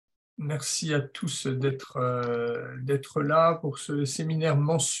Merci à tous d'être là pour ce séminaire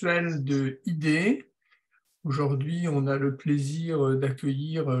mensuel de IDEE. Aujourd'hui, on a le plaisir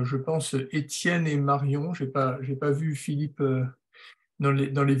d'accueillir, je pense, Étienne et Marion. J'ai pas vu Philippe dans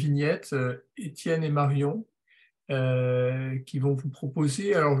les vignettes. Étienne et Marion qui vont vous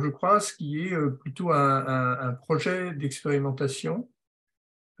proposer, alors je crois, ce qui est plutôt un projet d'expérimentation.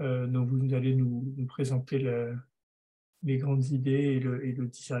 Donc vous allez nous présenter les grandes idées et le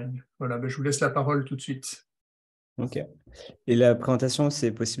design. Voilà, ben, je vous laisse la parole tout de suite. Ok. Et la présentation,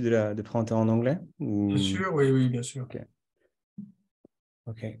 c'est possible de présenter en anglais ou... Bien sûr, oui, bien sûr. Okay.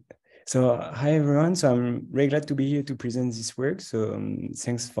 Okay. So, hi everyone. So I'm really glad to be here to present this work. So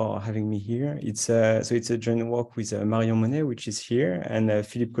thanks for having me here. It's a joint work with Marion Monet, which is here, and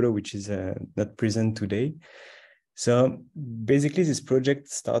Philippe Collot, which is not present today. So basically, this project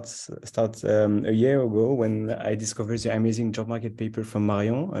starts a year ago when I discovered the amazing job market paper from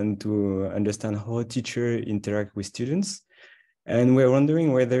Marion and to understand how teachers interact with students. And we're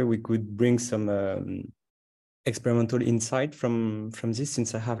wondering whether we could bring some experimental insight from this,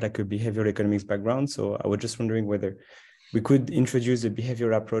 since I have like a behavioral economics background. So I was just wondering whether we could introduce a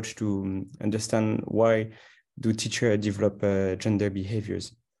behavioral approach to understand why do teachers develop gender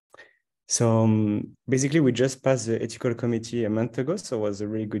behaviors. So basically, we just passed the ethical committee a month ago, so it was a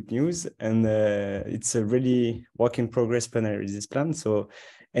really good news. And it's a really work in progress this plan. So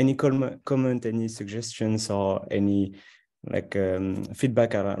any comment, any suggestions or any like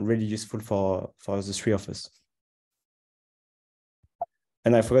feedback are really useful for the three of us.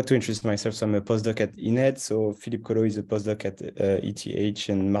 And I forgot to introduce myself. So I'm a postdoc at INED. So Philippe Collot is a postdoc at ETH,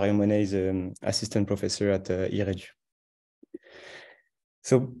 and Marion Monet is an assistant professor at IRED.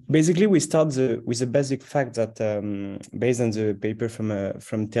 So basically, we start with the basic fact that based on the paper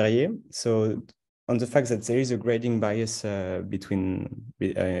from Terrier, so on the fact that there is a grading bias regarding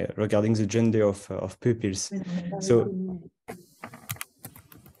the gender of pupils. So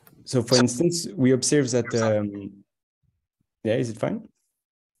for instance, we observe that, yeah, is it fine?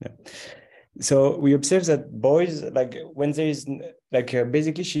 Yeah. So we observe that boys, like when there is, like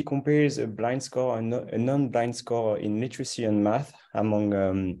basically she compares a blind score and a non-blind score in literacy and math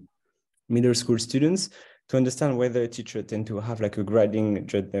among middle school students to understand whether teachers tend to have like a grading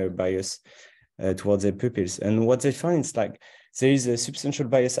gender bias towards their pupils. And what they find is like there is a substantial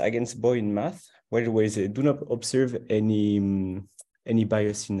bias against boys in math, whereas they do not observe any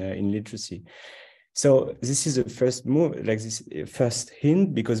bias in literacy. So this is the first move, like this first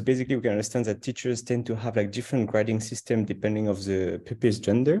hint, because basically we can understand that teachers tend to have like different grading system depending of the pupil's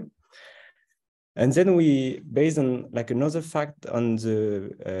gender. And then we, based on like another fact on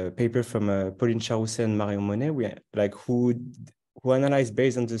the paper from Pauline Charousset and Marion Monet, we like who analyzed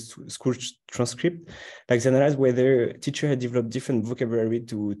based on the school transcript, like they analyze whether teacher had developed different vocabulary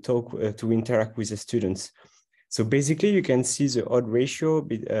to talk, to interact with the students. So basically, you can see the odd ratio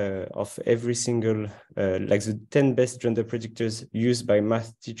of every single, like the 10 best gender predictors used by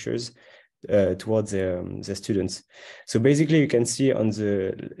math teachers towards their students. So basically, you can see on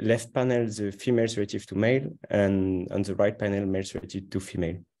the left panel, the females relative to male, and on the right panel, males relative to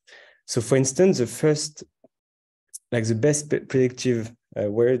female. So for instance, the first, like the best predictive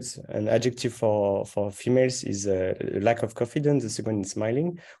words and adjective for females is lack of confidence. The second is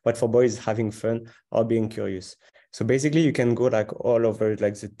smiling. But for boys, having fun or being curious. So basically, you can go like all over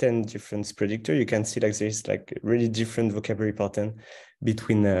like the 10 different predictors. You can see like there's like really different vocabulary pattern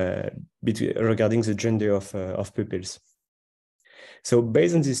between regarding the gender of pupils. So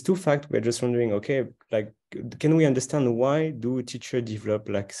based on these two facts, we're just wondering, okay, like, can we understand why do teachers develop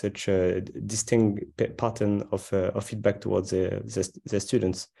like such a distinct pattern of feedback towards their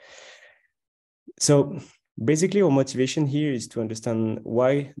students? So basically, our motivation here is to understand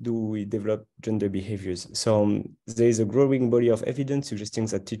why do we develop gender behaviors. So there is a growing body of evidence suggesting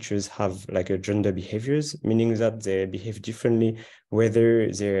that teachers have like a gender behaviors, meaning that they behave differently, whether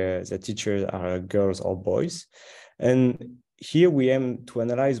the teachers are girls or boys. And here we aim to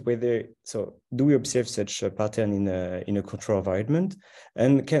analyze whether, so do we observe such a pattern in a control environment,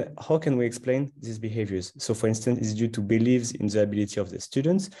 and how can we explain these behaviors? So for instance, is it due to beliefs in the ability of the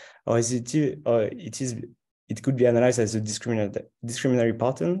students, or it could be analyzed as a discriminatory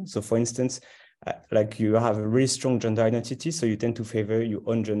pattern. So for instance, like you have a really strong gender identity, so you tend to favor your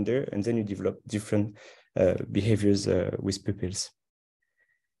own gender, and then you develop different behaviors with pupils.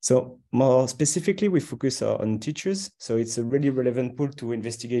 So more specifically, we focus on teachers. So it's a really relevant pool to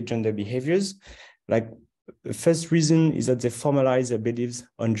investigate gender behaviors. Like the first reason is that they formalize their beliefs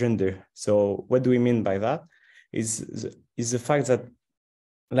on gender. So what do we mean by that? Is the fact that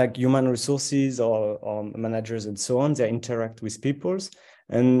like human resources or managers and so on, they interact with peoples,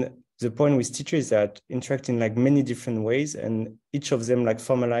 and the point with teachers is that interact in like many different ways, and each of them like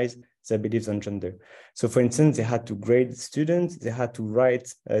formalize their beliefs on gender. So for instance, they had to grade students, they had to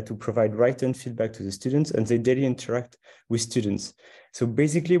write, to provide written feedback to the students, and they daily interact with students. So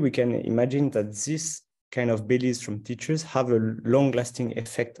basically we can imagine that this kind of beliefs from teachers have a long-lasting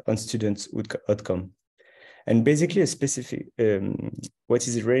effect on students' outcome. And basically a specific, what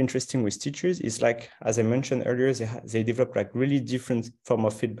is really interesting with teachers is like, as I mentioned earlier, they develop like really different form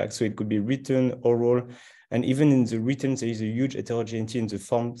of feedback. So it could be written, oral, and even in the written, there is a huge heterogeneity in the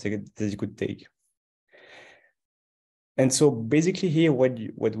form that you could take. And so basically here,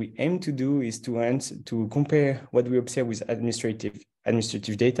 what we aim to do is to compare what we observe with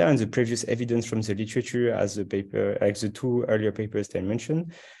administrative data and the previous evidence from the literature as the paper, like the two earlier papers that I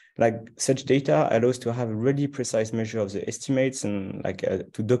mentioned. Like such data allows to have a really precise measure of the estimates and like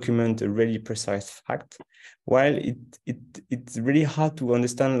to document a really precise fact, while it's really hard to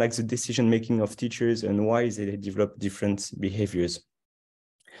understand like the decision making of teachers and why they develop different behaviors.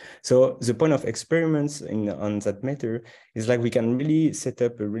 So the point of experiments on that matter is like we can really set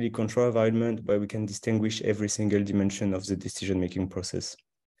up a really controlled environment where we can distinguish every single dimension of the decision making process.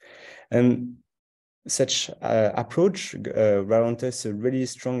 And such approach warrants a really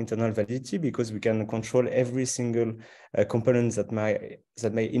strong internal validity because we can control every single component that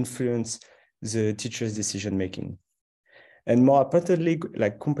may influence the teacher's decision making. And more importantly,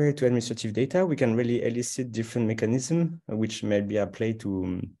 like compared to administrative data, we can really elicit different mechanisms which may be applied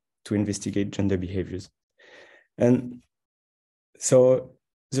to investigate gender behaviors. And so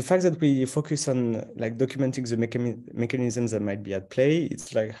the fact that we focus on like documenting the mechanisms that might be at play,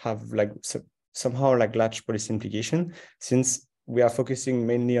 it's like have like somehow like large policy implication, since we are focusing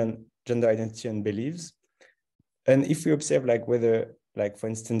mainly on gender identity and beliefs. And if we observe like whether, like for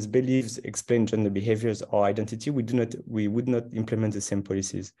instance, beliefs explain gender behaviors or identity, we would not implement the same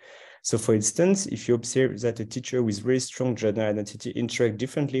policies. So for instance, if you observe that a teacher with very strong gender identity interact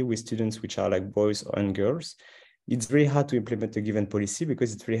differently with students which are like boys and girls, it's very hard to implement a given policy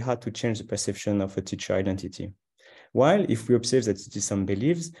because it's very hard to change the perception of a teacher identity. While if we observe that it is some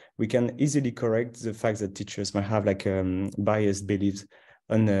beliefs, we can easily correct the fact that teachers might have like biased beliefs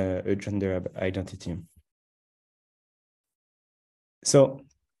on a gender identity. So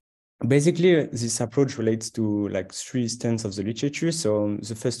basically, this approach relates to like three strands of the literature. So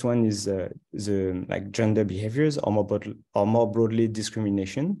the first one is the like gender behaviors, or more broadly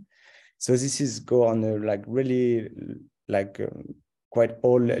discrimination. So this is go on a like really like quite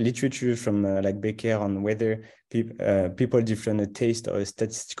old literature from like Becker on whether people different a taste or a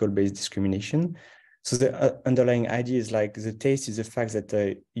statistical based discrimination. So the underlying idea is like the taste is the fact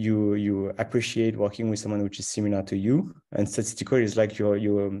that you appreciate working with someone which is similar to you, and statistical is like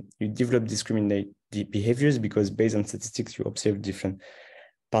you develop discriminate behaviors because based on statistics you observe different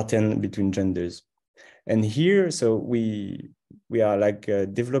pattern between genders. And here, so we are like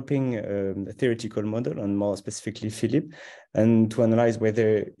developing a theoretical model, and more specifically Philip, and to analyze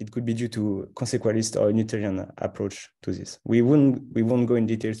whether it could be due to consequentialist or unitarian approach to this. We won't go in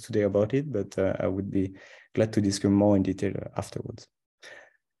details today about it, but I would be glad to discuss more in detail afterwards.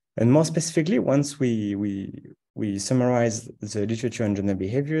 And more specifically, once we summarize the literature on gender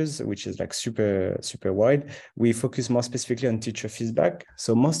behaviors, which is like super wide, we focus more specifically on teacher feedback.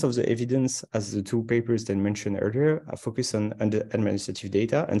 So most of the evidence, as the two papers that I mentioned earlier, are focused on the administrative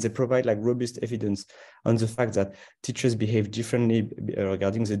data, and they provide like robust evidence on the fact that teachers behave differently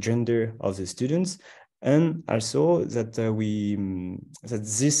regarding the gender of the students, and also that that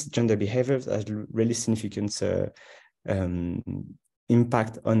this gender behaviors has really significant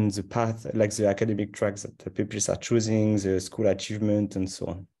impact on the path, like the academic tracks that the pupils are choosing, the school achievement, and so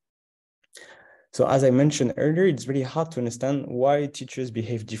on. So as I mentioned earlier, it's really hard to understand why teachers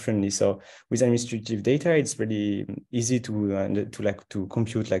behave differently. So with administrative data, it's really easy to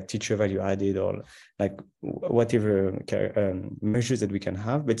compute like teacher value added or like whatever measures that we can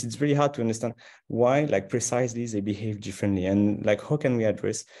have, but it's really hard to understand why like precisely they behave differently, and like how can we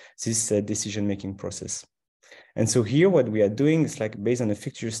address this decision-making process. And so here, what we are doing is like based on a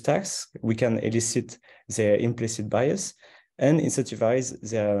fictitious task, we can elicit their implicit bias and incentivize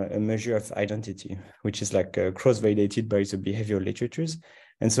their measure of identity, which is like cross-validated by the behavioral literatures.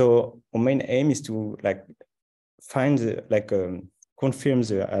 And so our main aim is to like find confirm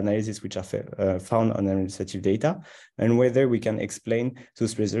the analysis which are found on administrative data, and whether we can explain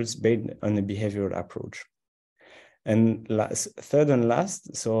those results based on a behavioral approach. And third and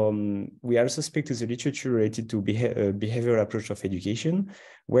last, so we also speak to the literature related to behavioral approach of education,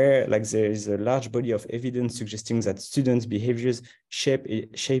 where like there is a large body of evidence suggesting that students' behaviors shape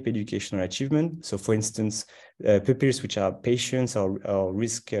educational achievement. So for instance, pupils which are patient or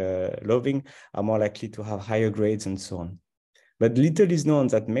risk-loving are more likely to have higher grades and so on. But little is known on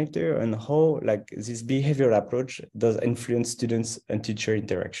that matter and how like this behavioral approach does influence students and teacher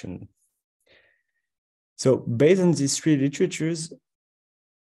interaction. So based on these three literatures,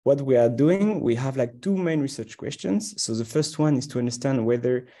 what we are doing, we have like two main research questions. So the first one is to understand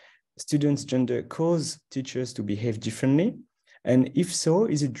whether students' gender cause teachers to behave differently. And if so,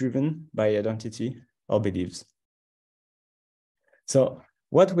 is it driven by identity or beliefs? So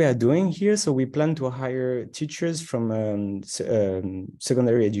what we are doing here, so we plan to hire teachers from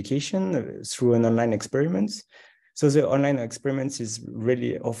secondary education through an online experiment. So the online experiments is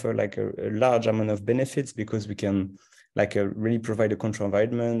really offer like a large amount of benefits because we can like really provide a control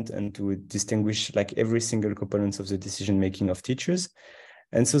environment and to distinguish like every single component of the decision-making of teachers.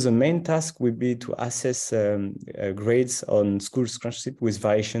 And so the main task would be to assess grades on school transcript with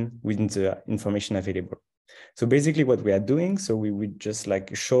variation within the information available. So basically what we are doing, so we would just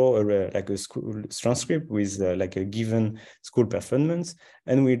like show like a school transcript with like a given school performance,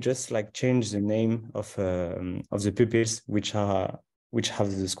 and we just like change the name of the pupils which have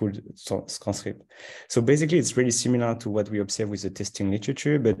the school transcript. So basically it's really similar to what we observe with the testing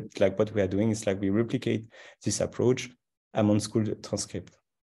literature, but like what we are doing is like we replicate this approach among school transcript.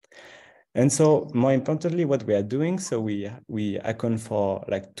 And so more importantly, what we are doing, so we account for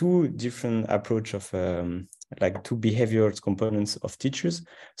like two different approach of like two behavioral components of teachers.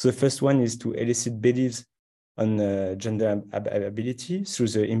 So the first one is to elicit beliefs on gender ability through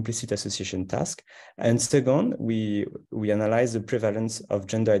the implicit association task. And second, we analyze the prevalence of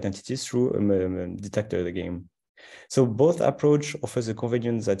gender identities through a detector game. So both approach offers a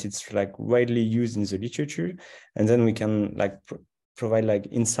convenience that it's like widely used in the literature, and then we can like provide like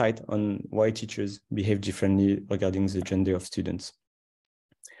insight on why teachers behave differently regarding the gender of students.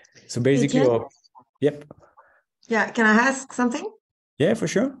 So basically, yep. Yeah, can I ask something? Yeah, for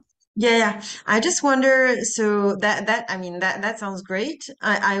sure. Yeah. I just wonder, so that sounds great.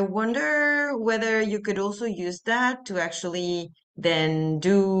 I wonder whether you could also use that to actually then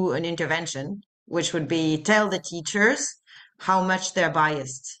do an intervention, which would be tell the teachers how much they're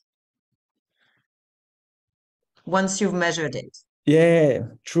biased once you've measured it. Yeah,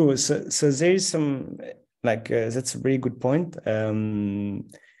 true. So there is some like that's a really good point.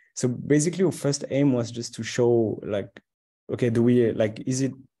 So basically, our first aim was just to show like, okay, do we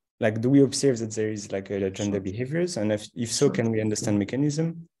observe that there is like a gender behaviors, and if so, can we understand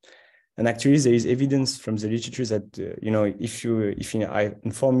mechanism? And actually, there is evidence from the literature that you know, if I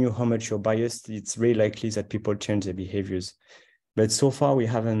inform you how much you're biased, it's very likely that people change their behaviors. But so far, we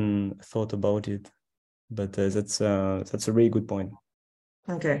haven't thought about it. But that's a really good point.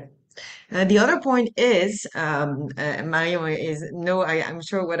 Okay. The other point is, Mario is I'm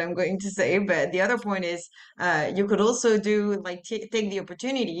sure what I'm going to say, but the other point is, you could also do like take the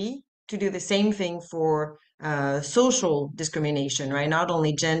opportunity to do the same thing for social discrimination, right? Not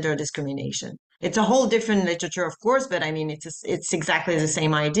only gender discrimination. It's a whole different literature, of course, but I mean, it's exactly the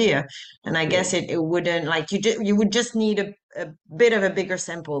same idea. And I guess it wouldn't like you would just need a bit of a bigger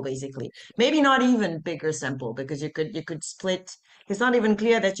sample, basically. Maybe not even bigger sample, because you could split. It's not even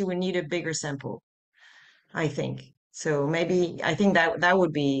clear that you would need a bigger sample, I think. So maybe I think that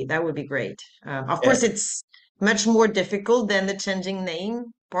would be great. Of course, it's much more difficult than the changing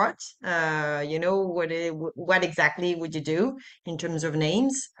name part. You know, what exactly would you do in terms of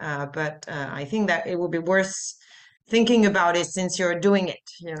names? But I think that it would be worth thinking about it since you're doing it,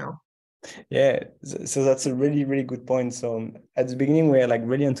 you know. Yeah, so that's a really, really good point. So at the beginning, we're like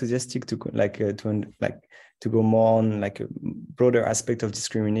really enthusiastic to go more on like a broader aspect of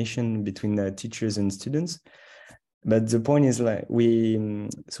discrimination between teachers and students. But the point is like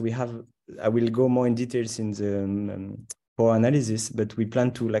I will go more in details in the for analysis, but we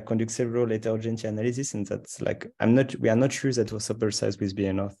plan to like conduct several heterogeneity analysis, and that's like we are not sure that our sample size will be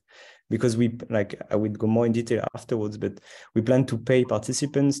enough, because I would go more in detail afterwards, but we plan to pay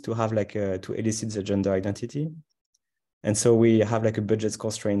participants to have like to elicit the gender identity. And so we have like a budget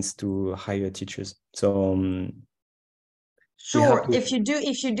constraints to hire teachers. So sure, if you do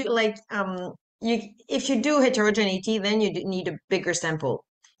like if you do heterogeneity, then you need a bigger sample.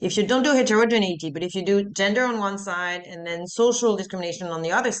 If you don't do heterogeneity, but if you do gender on one side and then social discrimination on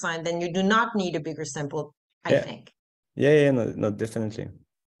the other side, then you do not need a bigger sample, I think. Yeah, no, definitely.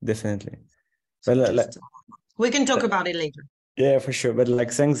 So we can talk about it later. Yeah, for sure. But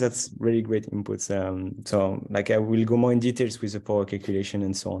like, thanks, that's really great inputs. So like I will go more in details with the power calculation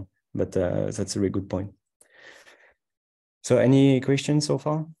and so on. But that's a really good point. So any questions so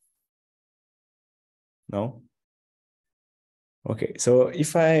far? No? Okay, so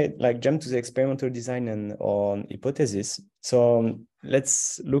if I like jump to the experimental design and on hypothesis, so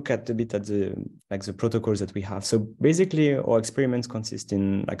let's look at a bit at the protocols that we have. So basically our experiments consist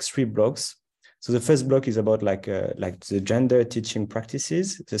in like 3 blocks. So the first block is about like the gender teaching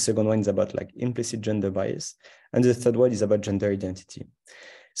practices. The second one is about like implicit gender bias. And the third one is about gender identity.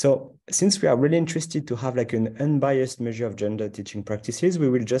 So since we are really interested to have like an unbiased measure of gender teaching practices, we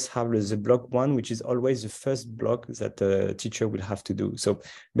will just have the block 1, which is always the first block that the teacher will have to do. So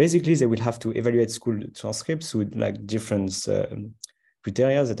basically they will have to evaluate school transcripts with like different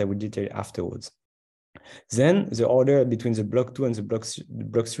criteria that I will detail afterwards. Then the order between the block 2 and the block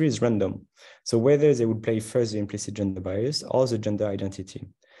 3 is random. So whether they would play first the implicit gender bias or the gender identity.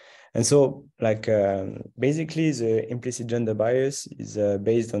 And so like basically the implicit gender bias is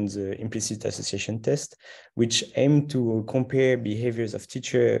based on the implicit association test, which aim to compare behaviors of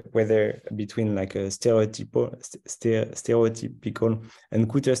teacher, whether between like a stereotypical and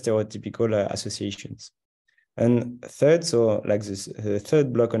counter-stereotypical associations. And third, so like this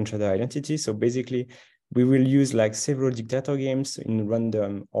third block on gender identity. So basically we will use like several dictator games in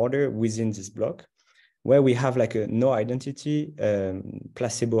random order within this block, where we have like a no identity,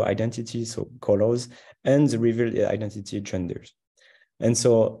 placebo identity, so colors, and the revealed identity genders. And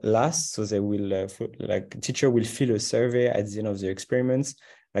so last, so they will like teacher will fill a survey at the end of the experiments,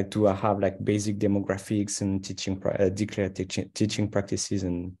 like to have like basic demographics and teaching declared teaching practices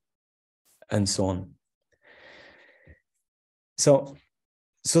and so on. So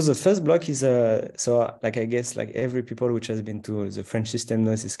the first block is so like I guess like every people which has been to the French system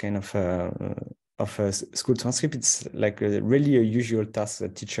knows this kind of a school transcript. It's like really a usual task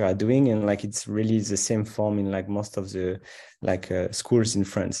that teachers are doing, and like it's really the same form in like most of the like schools in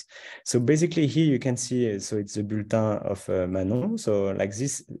France. So basically here you can see so it's the bulletin of Manon. So like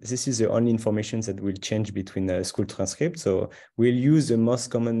this is the only information that will change between school transcripts. So we'll use the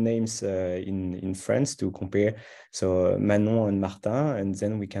most common names in France to compare. So Manon and Martin, and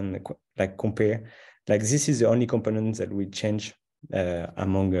then we can like compare. Like this is the only component that will change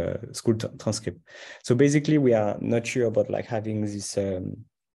among school transcript. So basically we are not sure about like having this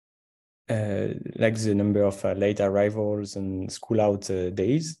like the number of late arrivals and school out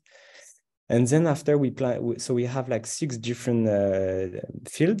days. And then after we plan, so we have like 6 different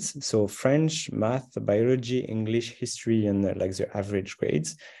fields. So French, math, biology, English, history, and like the average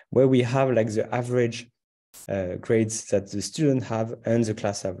grades, where we have like the average grades that the student have and the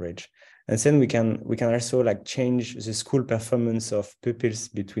class average. And then we can also like change the school performance of pupils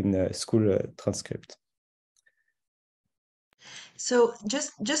between the school transcript. So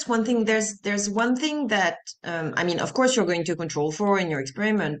just one thing, there's one thing that I mean, of course you're going to control for in your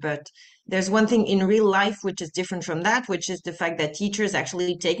experiment, but there's one thing in real life which is different from that, which is the fact that teachers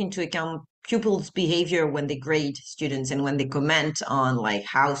actually take into account pupils' behavior when they grade students and when they comment on like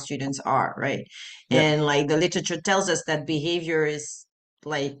how students are, right? Yeah. And like the literature tells us that behavior is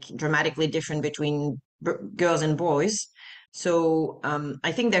like dramatically different between girls and boys. So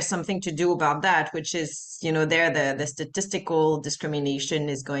I think there's something to do about that, which is, you know, the statistical discrimination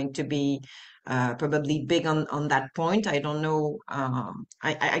is going to be probably big on that point. I don't know.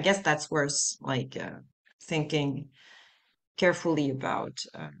 I guess that's worth like thinking carefully about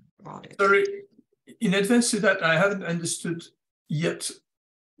it. Sorry, in advance to that, I haven't understood yet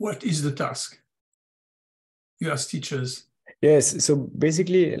what is the task you ask teachers. Yes, so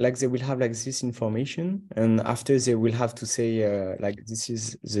basically like they will have like this information, and after they will have to say like this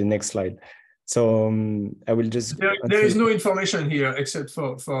is the next slide. So I will just there is no information here except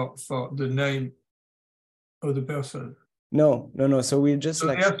for the name of the person. No. So we just so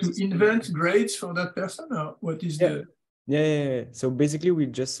like they have to invent grades for that person, or what is the yeah. So basically we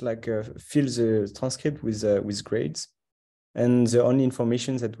just like fill the transcript with grades. And the only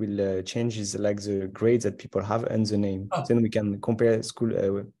information that will change is like the grades that people have and the name. Oh. Then we can compare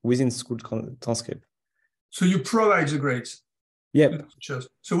school within school transcript. So you provide the grades. Yeah.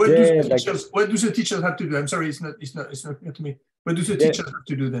 So what do the teachers have to do? I'm sorry, it's not to me. What do the teachers have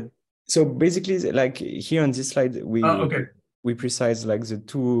to do then? So basically, like here on this slide, okay. we precise like the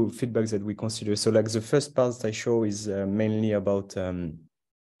 2 feedbacks that we consider. So like the first part that I show is mainly about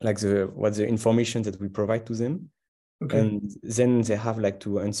like the information that we provide to them. Okay. And then they have like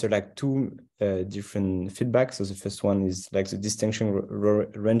to answer like 2 different feedbacks. So the first one is like the distinction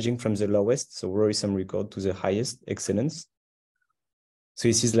ranging from the lowest, so worrisome record, to the highest, excellence. So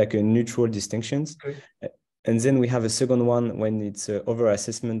this is like a neutral distinctions. Okay. And then we have a second one when it's over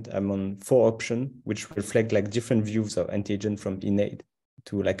assessment among 4 options, which reflect like different views of intelligence from INED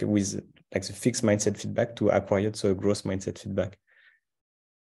to like with like the fixed mindset feedback to acquired, so a growth mindset feedback.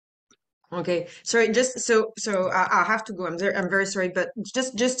 Okay, sorry, just so I'll have to go. I'm very sorry, but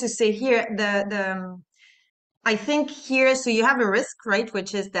just to say here, I think here, so you have a risk, right,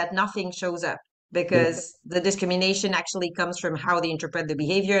 which is that nothing shows up because the discrimination actually comes from how they interpret the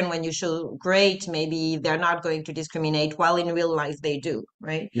behavior, and when you show great, maybe they're not going to discriminate, while in real life they do,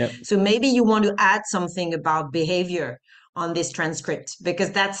 right? Yep. So maybe you want to add something about behavior on this transcript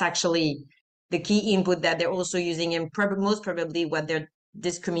because that's actually the key input that they're also using, and most probably what they're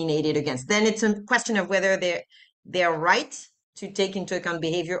discriminated against. Then it's a question of whether they're right to take into account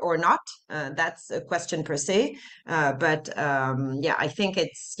behavior or not. That's a question per se. But yeah, I think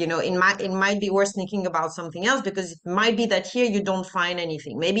it's, you know, it might be worth thinking about something else because it might be that here you don't find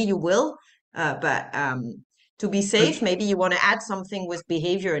anything. Maybe you will, but to be safe, maybe you want to add something with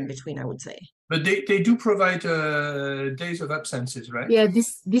behavior in between, I would say. But they do provide days of absences, right? Yeah,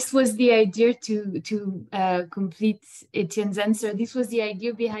 this was the idea to complete Étienne's answer. This was the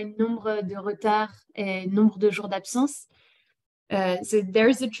idea behind nombre de retard and nombre de jours d'absence. So there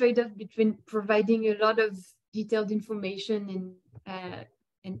is a trade-off between providing a lot of detailed information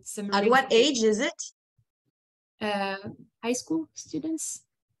and summary. At what age is it? High school students.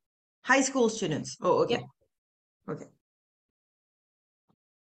 High school students. Oh, okay. Yeah. Okay.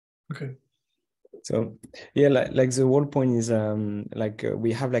 Okay. So yeah, like the whole point is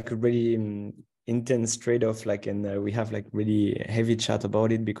we have like a really intense trade-off, like, and we have like really heavy chat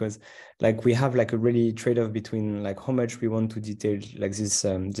about it because like we have like a really trade-off between like how much we want to detail like this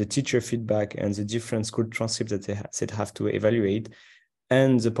the teacher feedback and the different school transcripts that they have to evaluate,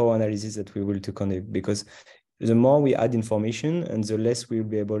 and the power analysis that we will to conduct, because the more we add information and the less we'll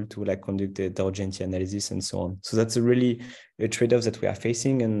be able to like conduct the heterogeneity analysis and so on. So that's a trade-off that we are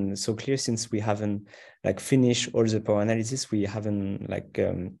facing. And so clear, since we haven't like finished all the power analysis, we haven't like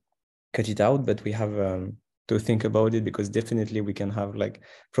cut it out, but we have to think about it, because definitely we can have like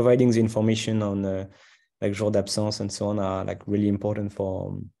providing the information on like jours d'absence and so on are like really important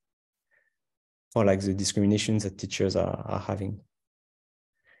for like the discriminations that teachers are having.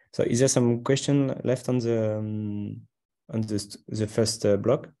 So is there some question left on the first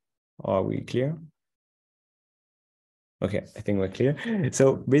block? Or are we clear? Okay, I think we're clear.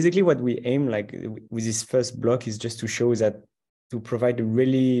 So basically what we aim like with this first block is just to show that to provide a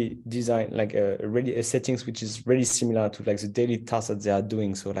really design, like a settings which is really similar to like the daily tasks that they are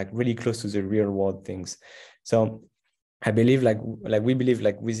doing. So like really close to the real world things. So I believe like we believe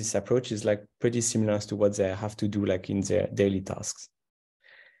like with this approach is like pretty similar to what they have to do like in their daily tasks.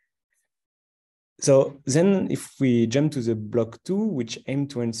 So then if we jump to the block 2, which aim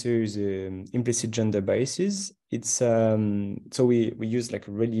to answer the implicit gender biases, it's so we use like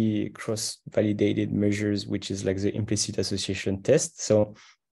really cross-validated measures, which is like the implicit association test. So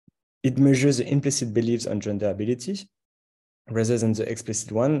it measures the implicit beliefs on gender ability rather than the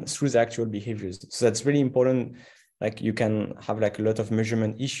explicit one through the actual behaviors. So that's really important. Like you can have like a lot of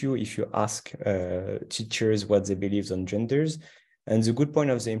measurement issue if you ask teachers what they believe on genders. And the good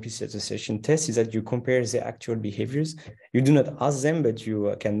point of the implicit association test is that you compare the actual behaviors. You do not ask them, but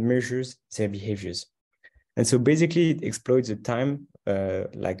you can measure their behaviors. And so basically it exploits the time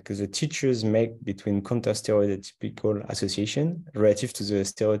like the teachers make between counter-stereotypical association relative to the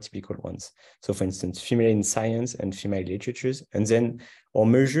stereotypical ones. So for instance, female in science and female literatures. And then our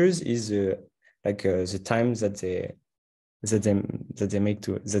measures is the time that they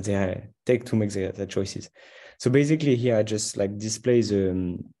take to make their choices. So basically here I just like display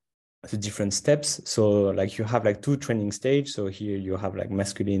the different steps. So like you have like 2 training stages. So here you have like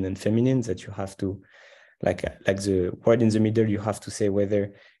masculine and feminine that you have to like the word in the middle, you have to say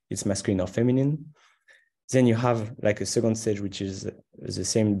whether it's masculine or feminine. Then you have like a second stage, which is the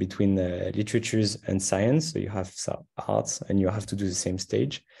same between literatures and science. So you have some arts and you have to do the same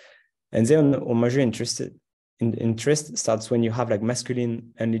stage. And then our measure interest starts when you have like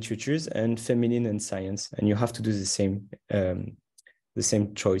masculine and literatures and feminine and science, and you have to do the same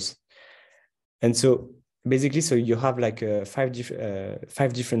choice. And so basically, so you have like 5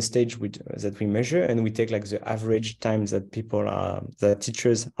 different stages that we measure, and we take like the average times that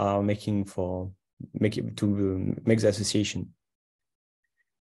teachers are making to make the association.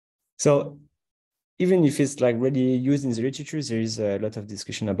 So even if it's like really used in the literature, there is a lot of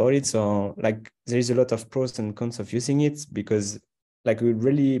discussion about it. So like there is a lot of pros and cons of using it, because like a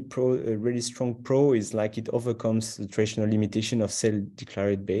really strong pro is like it overcomes the traditional limitation of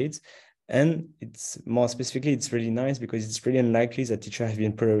self-declared bades. And it's more specifically, it's really nice because it's really unlikely that teachers have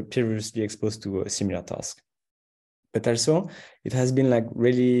been previously exposed to a similar task. but also it has been like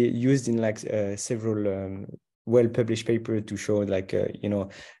really used in like several well-published papers to show like, you know,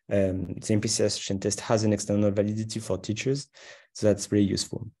 the implicit association test has an external validity for teachers. So that's very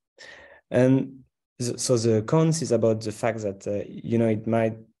useful. And so the cons is about the fact that, you know, it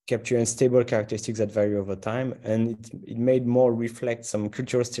might capture unstable characteristics that vary over time, and it made more reflect some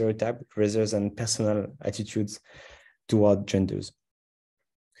cultural stereotype rather than personal attitudes toward genders.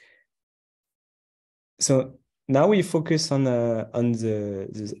 So now we focus on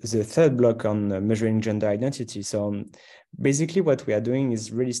the third block on measuring gender identity. So basically what we are doing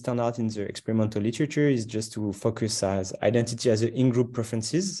is really standard in the experimental literature is just to focus as identity as in-group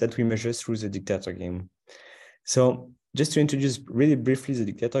preferences that we measure through the dictator game. So just to introduce really briefly the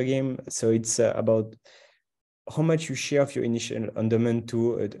dictator game. So it's about how much you share of your initial endowment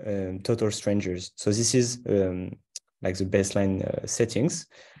to total strangers. So this is like the baseline settings.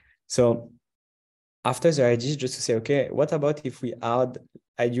 So after the idea is just to say, okay, what about if we add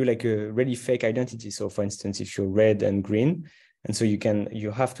you like a really fake identity? So for instance, if you're red and green, and so you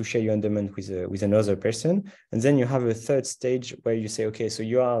have to share your endowment with another person. And then you have a third stage where you say, okay, so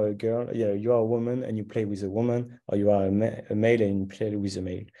you are a girl, you are a woman and you play with a woman, or you are a male and you play with a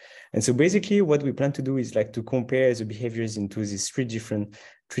male. And so basically what we plan to do is like to compare the behaviors into these three different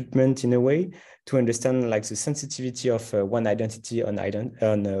treatment in a way to understand like the sensitivity of one identity on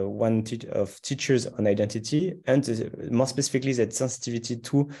of teachers on identity, and more specifically that sensitivity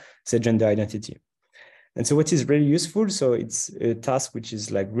to the gender identity. And so what is really useful, so it's a task which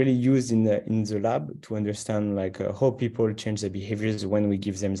is like really used in the lab to understand like how people change their behaviors when we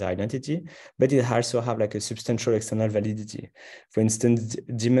give them the identity, but it also have like a substantial external validity. For instance,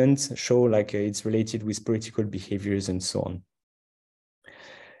 demands show like it's related with political behaviors and so on.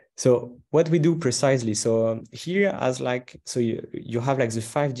 So what we do precisely, so here as like, so you have like the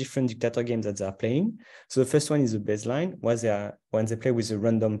 5 different dictator games that they are playing. So the first one is the baseline, when they play with a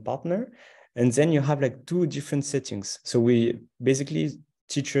random partner. And then you have like 2 different settings. So we basically,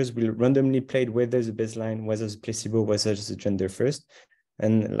 teachers will randomly play whether the baseline, whether the placebo, whether the gender first.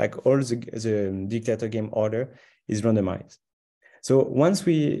 And like all the dictator game order is randomized. So once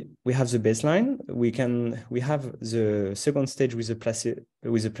we have the baseline, we have the second stage with a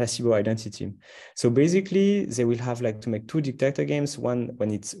placebo identity. So basically they will have like to make 2 dictator games, one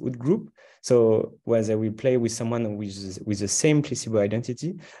when it's out group, so where they will play with someone with the same placebo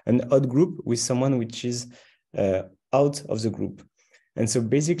identity, and odd group with someone which is out of the group. And so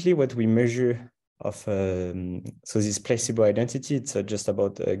basically what we measure of so this placebo identity, it's just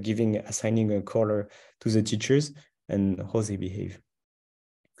about assigning a color to the teachers and how they behave.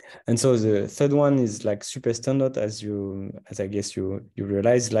 And so the third one is like super standard, as I guess you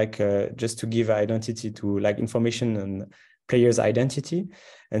realize, like just to give identity to like information on player's identity.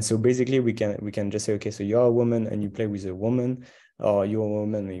 And so basically we can just say, okay, so you're a woman and you play with a woman, or you're a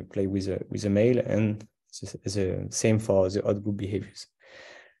woman and you play with a male, and it's the same for the odd group behaviors.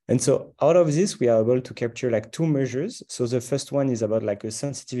 And so out of this, we are able to capture like 2 measures. So the first one is about like a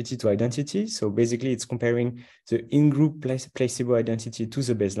sensitivity to identity. So basically it's comparing the in-group placebo identity to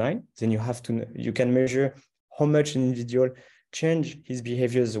the baseline. Then you can measure how much an individual change his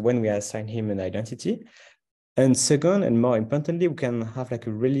behaviors when we assign him an identity. And second, and more importantly, we can have like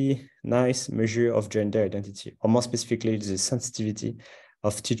a really nice measure of gender identity, or more specifically, the sensitivity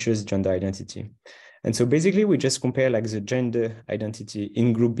of teachers' gender identity. And so basically we just compare like the gender identity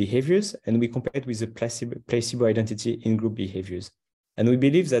in group behaviors, and we compare it with the placebo identity in group behaviors. And we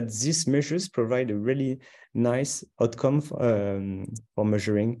believe that these measures provide a really nice outcome for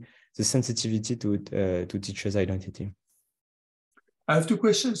measuring the sensitivity to teachers' identity. I have 2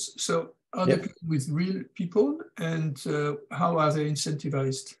 questions. So are they playing with real people, and how are they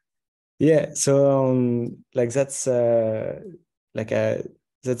incentivized? Yeah, so like that's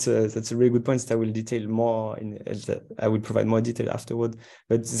that's a really good point that I will detail more I will provide more detail afterward.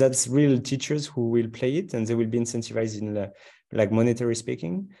 But that's real teachers who will play it, and they will be incentivized in like monetary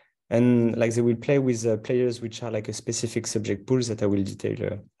speaking, and like they will play with players which are like a specific subject pools that I will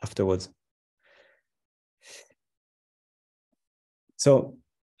detail afterwards. So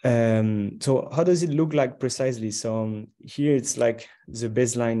how does it look like precisely? So here it's like the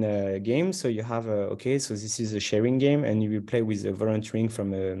baseline game. So you have okay, so this is a sharing game, and you will play with a volunteering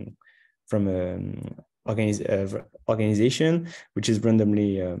from organization, which is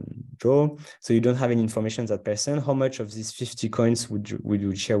randomly drawn. So you don't have any information that person. How much of these 50 coins would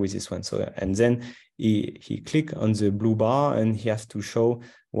you share with this one? So and then he click on the blue bar, and he has to show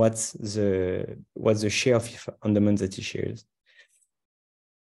what's the share of endowment that he shares.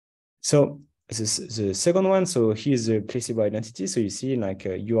 So the second one, so here's a placebo identity. So you see, like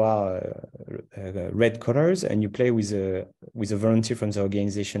you are red colors, and you play with a volunteer from the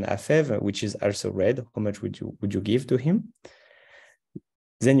organization AFEV, which is also red. How much would you give to him?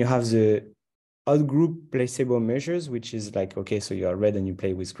 Then you have the out-group placebo measures, which is like, okay, so you are red and you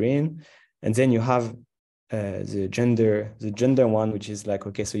play with green, and then you have the gender one, which is like,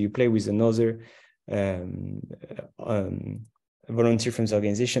 okay, so you play with another volunteer from the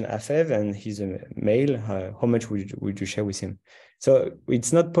organization AFEV, and he's a male. How much would you share with him? So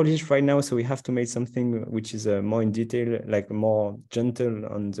it's not polished right now, so we have to make something which is more in detail, like more gentle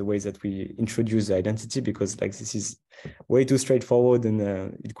on the ways that we introduce the identity, because like this is way too straightforward, and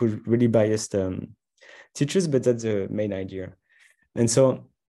it could really bias teachers, but that's the main idea. And so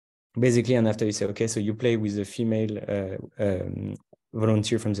basically, and after you say, okay, so you play with a female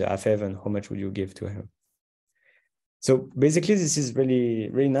volunteer from the AFEV, and how much would you give to her? So basically, this is really,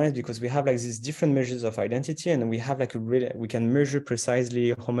 really nice, because we have like these different measures of identity, and we have like we can measure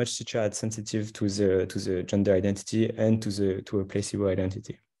precisely how much teacher are sensitive to the gender identity and to a placebo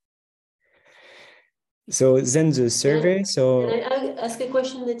identity. So then the survey. So can I ask a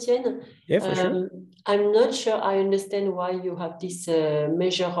question, Etienne? Yeah, for sure. I'm not sure I understand why you have this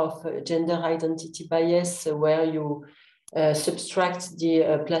measure of gender identity bias, where you subtract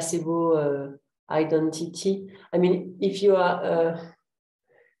the placebo identity. I mean, if you are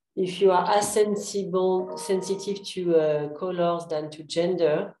as sensitive to colors than to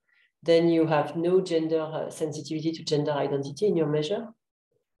gender, then you have no gender sensitivity to gender identity in your measure.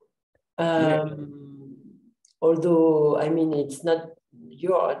 Although, I mean, it's not,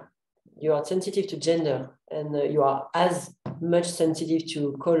 you are sensitive to gender, and you are as much sensitive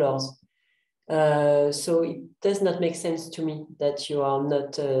to colors. So it does not make sense to me that you are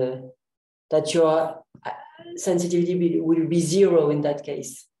not, that your sensitivity will be zero in that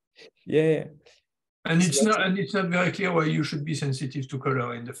case. Yeah. And it's not very clear why you should be sensitive to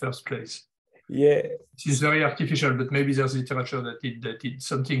color in the first place. Yeah. It's very artificial, but maybe there's literature that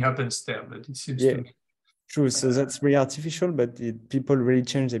something happens there, but it seems to me. True. So that's really artificial, but people really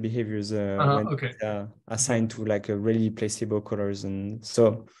change their behaviors when they are assigned to like a really placebo colors. And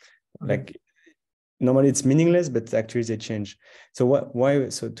so like normally it's meaningless, but actually they change. So why?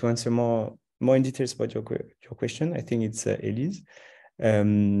 So to answer more in details about your question, I think it's Elise.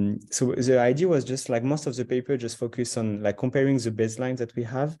 So the idea was just like most of the paper just focus on like comparing the baselines that we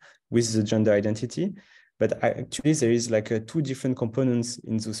have with the gender identity. But actually there is like two different components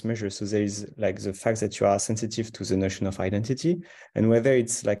in those measures. So there is like the fact that you are sensitive to the notion of identity, and whether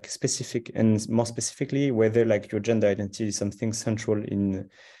it's like specific, and more specifically, whether like your gender identity is something central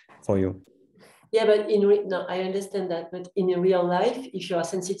for you. Yeah, but no, I understand that. But in real life, if you are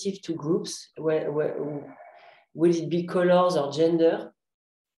sensitive to groups, will it be colors or gender?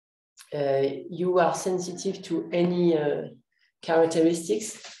 You are sensitive to any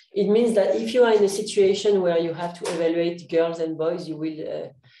characteristics. It means that if you are in a situation where you have to evaluate girls and boys, you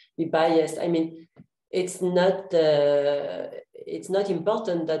will be biased. I mean, it's not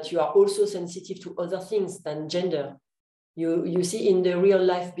important that you are also sensitive to other things than gender. You see, in the real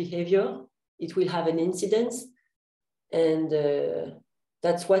life behavior, it will have an incidence, and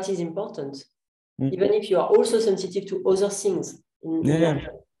that's what is important. Even if you are also sensitive to other things.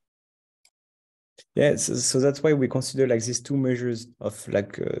 So that's why we consider like these two measures of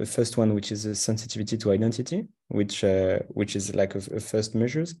like first one, which is a sensitivity to identity, which is like a first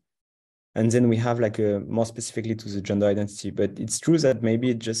measures, and then we have like more specifically to the gender identity. But it's true that maybe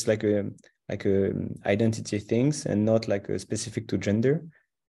it's just like a identity things and not like a specific to gender.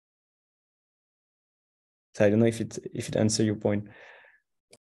 So I don't know if it answers your point.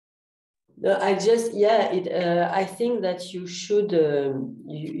 No, I think that you should,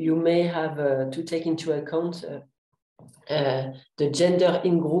 you may have to take into account the gender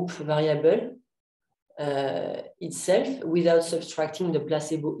in-group variable itself without subtracting the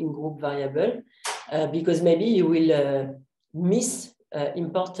placebo in-group variable, because maybe you will miss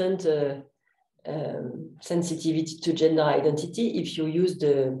important sensitivity to gender identity if you use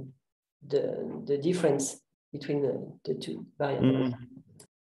the difference between the two variables.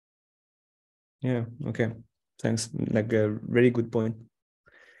 Yeah, okay, thanks. Like a really good point.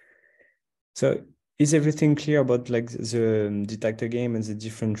 So is everything clear about like the detector game and the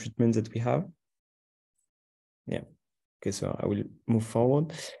different treatments that we have? Yeah, okay, so I will move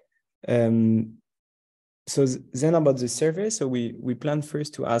forward. So then about the survey, so we plan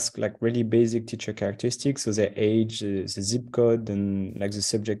first to ask like really basic teacher characteristics, so their age, the zip code, and like the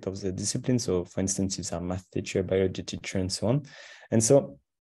subject of the discipline. So for instance, if they're math teacher, biology teacher, and so on. And so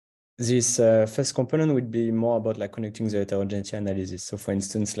this first component would be more about like conducting the heterogeneity analysis. So for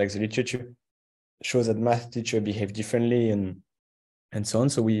instance, like the literature shows that math teachers behave differently and so on.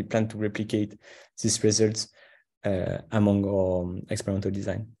 So we plan to replicate these results among our experimental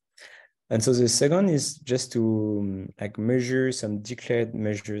design. And so the second is just to like measure some declared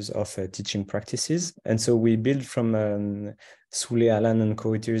measures of teaching practices. And so we build from Soule, Alan, and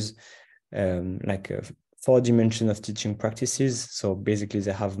co-authors like a 4 dimensions of teaching practices. So basically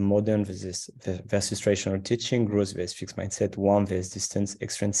they have modern versus traditional teaching, growth versus fixed mindset, warm versus distance,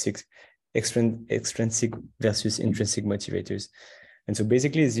 extrinsic versus intrinsic motivators. And so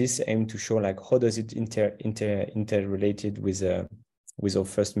basically this aim to show like how does it interrelated with our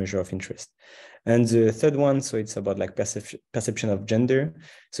first measure of interest. And the third one, so it's about like perception of gender.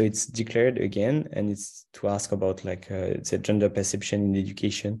 So it's declared again, and it's to ask about like the gender perception in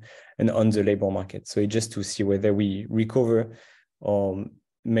education and on the labor market. So it's just to see whether we recover our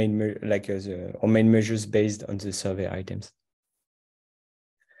main measures based on the survey items.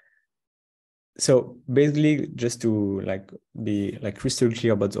 So basically, just to like be like crystal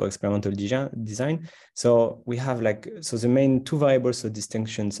clear about the experimental design. So we have the main 2 variables, so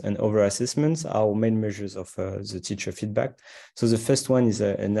distinctions and over assessments, are our main measures of the teacher feedback. So the first one is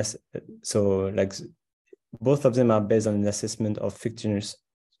both of them are based on an assessment of fictitious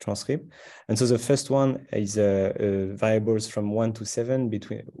transcript. And so the first one is variables from 1 to 7,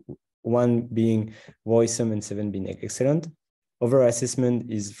 between 1 being worrisome and 7 being excellent. Over assessment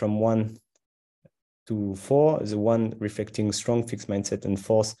is from 1 to 4, the 1 reflecting strong fixed mindset, and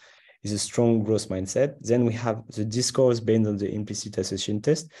 4 is a strong growth mindset. Then we have the discourse based on the implicit association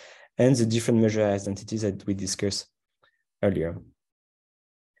test and the different measure identities that we discussed earlier.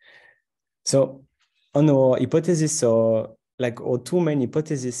 So on our hypothesis, so like our 2 main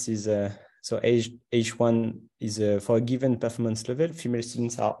hypotheses is so H1 is for a given performance level, female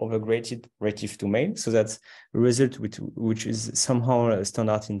students are overgraded relative to male. So that's a result which is somehow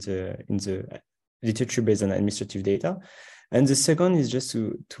standard in the literature based on administrative data. And the second is just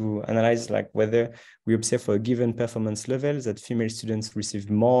to analyze like whether we observe for a given performance level that female students receive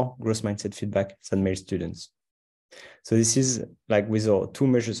more growth mindset feedback than male students. So this is like with our 2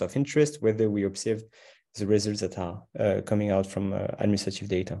 measures of interest, whether we observe the results that are coming out from administrative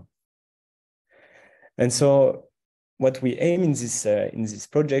data. And so what we aim in this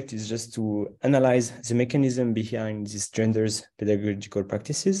project is just to analyze the mechanism behind these genders pedagogical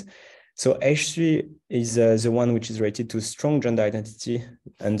practices. So H3 is the one which is related to strong gender identity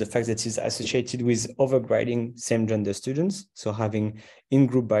and the fact that it's associated with overgrading same gender students, so having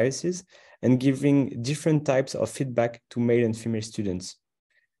in-group biases and giving different types of feedback to male and female students.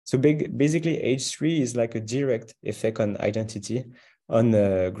 So basically H3 is like a direct effect on identity on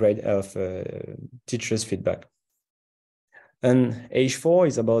the grade of teachers' feedback. And H4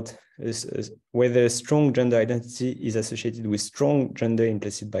 is about whether strong gender identity is associated with strong gender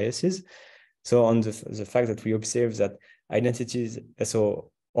implicit biases. So on the fact that we observe that identities,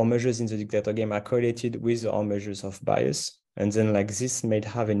 so our measures in the dictator game are correlated with our measures of bias. And then like this may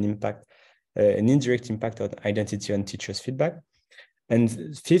have an impact, an indirect impact on identity on teachers' feedback.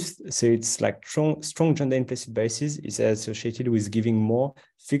 And fifth, so it's like strong gender implicit biases is associated with giving more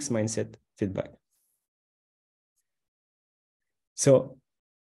fixed mindset feedback. So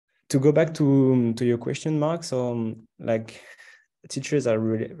to go back to your question, Mark, so like teachers are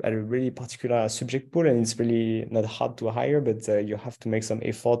a really particular subject pool, and it's really not hard to hire, but you have to make some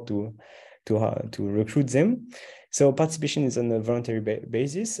effort to recruit them. So participation is on a voluntary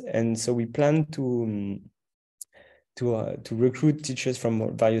basis, and so we plan to recruit teachers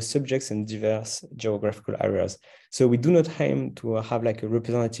from various subjects and diverse geographical areas. So we do not aim to have like a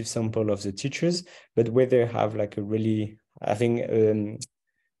representative sample of the teachers, but whether have like a really having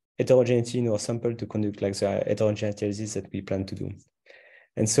heterogeneity in our sample to conduct like the heterogeneity that we plan to do.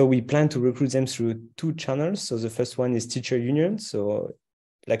 And so we plan to recruit them through 2 channels. So the first one is teacher union. So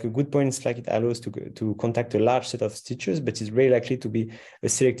like a good point is like it allows to contact a large set of teachers, but it's very likely to be a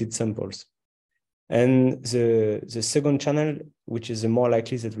selected samples. And the second channel, which is the more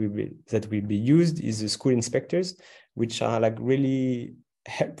likely that will be used, is the school inspectors, which are like really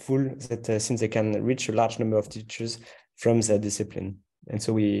helpful that since they can reach a large number of teachers from their discipline. And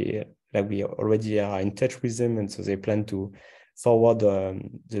so we already are in touch with them, and so they plan to forward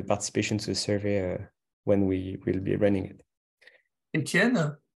the participation to the survey when we will be running it.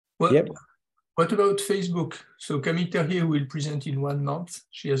 Etienne, what about Facebook? So Camille Terrier will present in 1 month.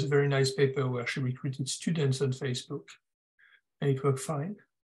 She has a very nice paper where she recruited students on Facebook, and it worked fine.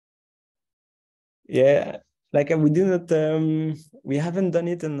 Yeah, like we do not, we haven't done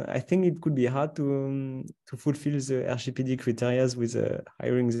it, and I think it could be hard to fulfill the RGPD criteria with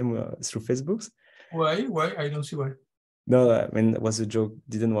hiring them through Facebook. Why? I don't see why. No, I mean, it was a joke.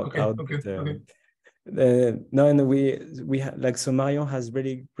 Didn't work out. Okay. No, and like, so Marion has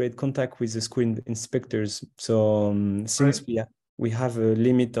really great contact with the school inspectors. So since we have a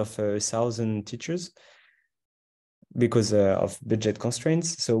limit of 1,000 teachers because of budget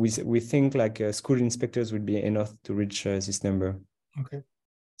constraints, so we think like school inspectors would be enough to reach this number. Okay.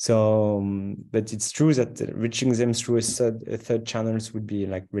 So, but it's true that reaching them through a third channels would be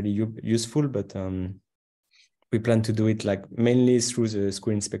like really useful, but we plan to do it like mainly through the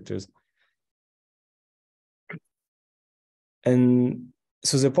school inspectors. And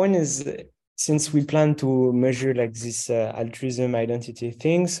so the point is, since we plan to measure like this altruism identity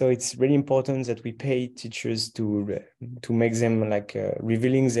thing, so it's really important that we pay teachers to make them like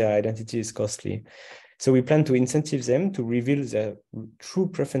revealing their identity is costly. So we plan to incentive them to reveal their true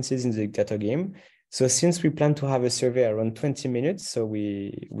preferences in the dictator game. So since we plan to have a survey around 20 minutes, so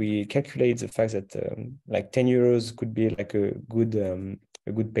we calculate the fact that like 10 euros could be like a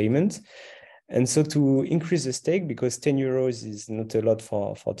good payment. And so to increase the stake, because 10 euros is not a lot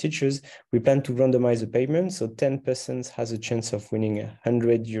for teachers, we plan to randomize the payment. So 10% has a chance of winning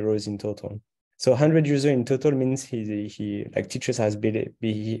 100 euros in total. So 100 euros in total means he like teachers has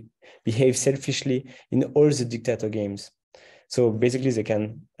behave selfishly in all the dictator games. So basically they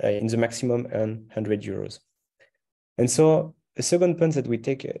can, in the maximum, earn 100 euros. And so the second point that we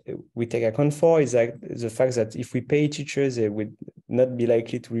take account for is like the fact that if we pay teachers, they would not be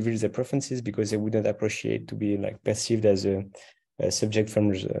likely to reveal their preferences because they wouldn't appreciate to be like perceived as a subject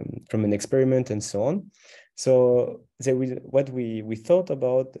from an experiment and so on. So what we thought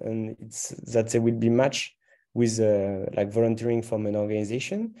about, and it's that they will be matched with like volunteering from an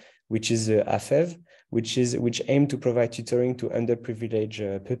organization, which is AFEV, which aim to provide tutoring to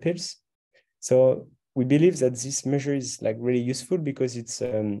underprivileged pupils. So we believe that this measure is like really useful because it's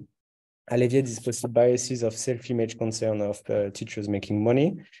alleviate these possible biases of self-image concern of teachers making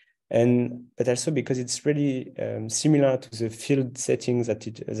money, but also because it's really similar to the field settings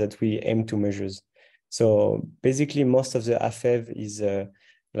that we aim to measure. So basically, most of the AFEV is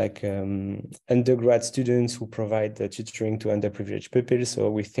like undergrad students who provide tutoring to underprivileged pupils. So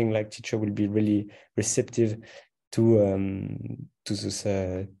we think like teacher will be really receptive to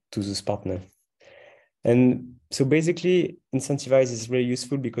this partner. And so basically, incentivize is really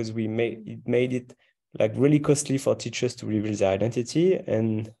useful because we made it like really costly for teachers to reveal their identity,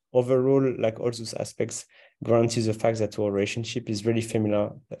 and overall, like all those aspects guarantees the fact that our relationship is really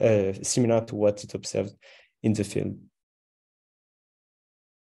similar to what it observed in the field.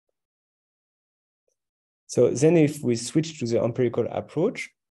 So then, if we switch to the empirical approach,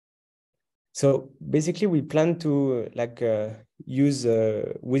 so basically we plan to like use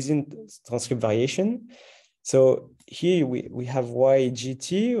within transcript variation. So here we have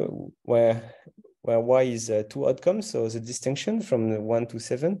YGT, where Y is 2 outcomes, so the distinction from 1 to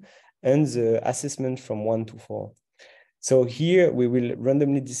 7, and the assessment from 1 to 4. So here we will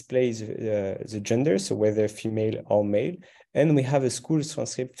randomly display the gender, so whether female or male, and we have a school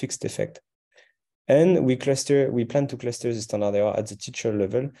transcript fixed effect. And we plan to cluster the standard error at the teacher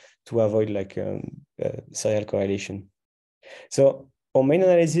level to avoid like serial correlation. So our main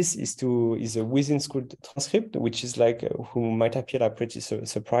analysis is a within school transcript, which is like who might appear like pretty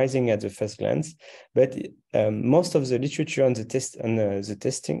surprising at the first glance, but most of the literature on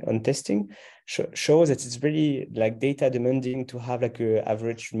testing shows that it's really like data demanding to have like an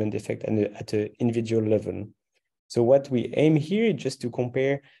average treatment effect at an individual level. So what we aim here is just to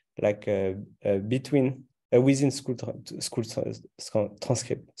compare like between a within school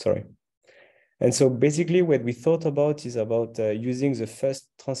transcript, sorry. And so basically what we thought about is about using the first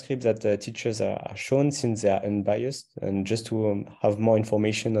transcript that teachers are shown since they are unbiased, and just to have more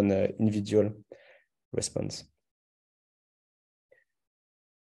information on the individual response.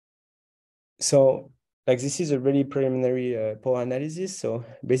 So like this is a really preliminary power analysis. So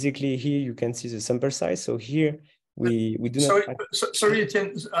basically here you can see the sample size. So here we do sorry, not... Sorry,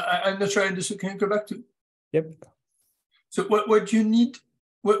 Etienne, I'm not sure I understood. Can you go back to? Yep. So what do you need?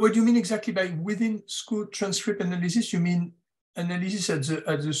 What do you mean exactly by within school transcript analysis? You mean analysis at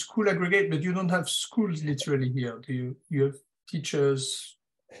the school aggregate, but you don't have schools literally here, do you? You have teachers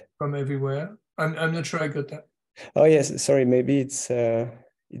from everywhere. I'm not sure I got that. Oh yes, sorry. Maybe it's a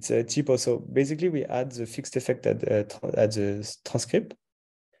typo. So basically, we add the fixed effect at the transcript,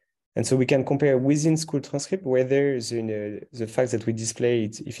 and so we can compare within school transcript whether the fact that we display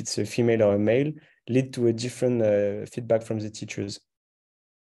it, if it's a female or a male, lead to a different feedback from the teachers.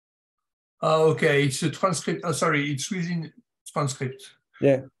 Oh, okay, it's a transcript. Oh, sorry, it's within transcript.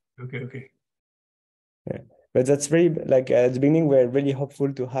 Yeah. Okay. Yeah, but that's really like at the beginning we're really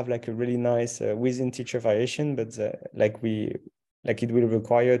hopeful to have like a really nice within teacher variation, but like we like it will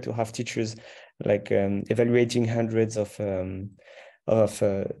require to have teachers like evaluating hundreds of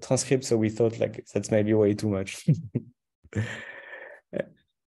transcripts. So we thought like that's maybe way too much.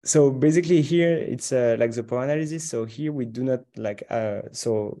 So basically here it's like the power analysis. So here we do not like,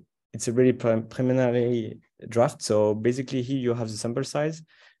 so it's a really preliminary draft. So basically here you have the sample size.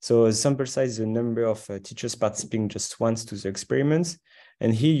 So the sample size is the number of teachers participating just once to the experiments.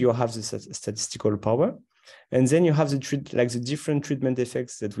 And here you have the statistical power. And then you have the different treatment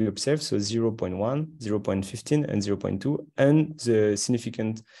effects that we observe. So 0.1, 0.15, and 0.2, and the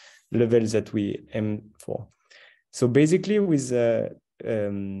significant levels that we aim for. So basically with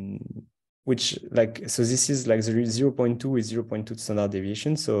which like, so this is like the 0.2 is 0.2 standard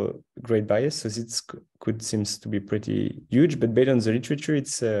deviation, so great bias. So this could seems to be pretty huge, but based on the literature,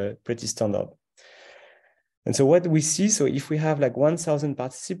 it's pretty standard. And so what we see, so if we have like 1,000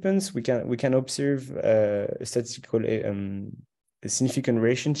 participants, we can observe a statistical a significant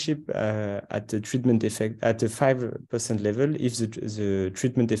relationship at the treatment effect at the 5% level if the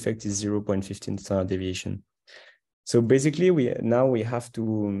treatment effect is 0.15 standard deviation. So basically, we have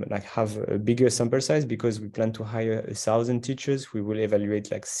to like have a bigger sample size because we plan to hire 1,000 teachers. We will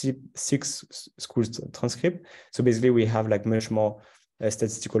evaluate like six schools transcript. So basically, we have like much more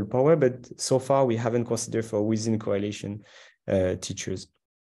statistical power, but so far we haven't considered for within correlation teachers.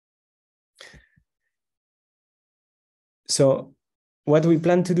 So what we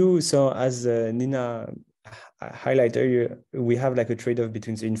plan to do, so as Nina highlighted earlier, we have like a trade-off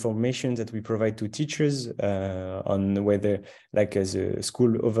between the information that we provide to teachers on whether like the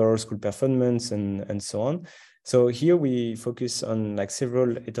school overall school performance and so on. So here we focus on like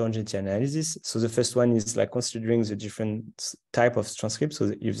several heterogeneity analysis. So the first one is like considering the different type of transcripts,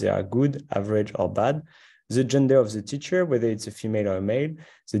 so if they are good, average, or bad, the gender of the teacher, whether it's a female or a male,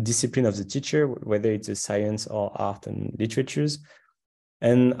 the discipline of the teacher, whether it's a science or art and literatures.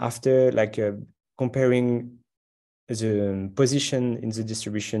 And after like comparing the position in the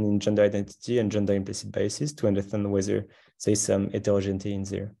distribution in gender identity and gender implicit biases to understand whether there's some heterogeneity in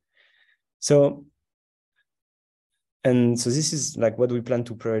there. So this is like what we plan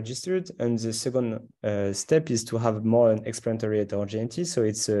to pre-register. And the second step is to have more an explanatory heterogeneity. So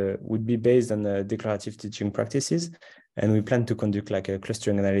it's would be based on declarative teaching practices. And we plan to conduct like a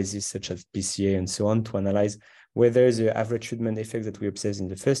clustering analysis such as PCA and so on to analyze whether the average treatment effect that we observe in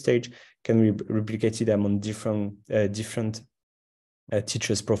the first stage can be replicated among different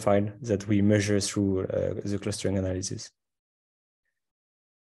teachers' profile that we measure through the clustering analysis.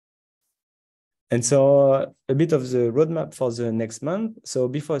 And so a bit of the roadmap for the next month. So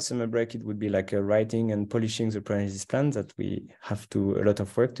before summer break, it would be like writing and polishing the pre-analysis plan that we have a lot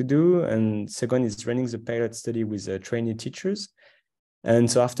of work to do. And second is running the pilot study with trainee teachers. And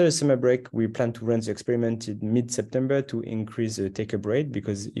so after the summer break, we plan to run the experiment in mid-September to increase the take-up rate,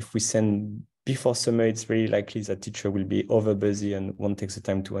 because if we send before summer, it's very likely that teacher will be over busy and won't take the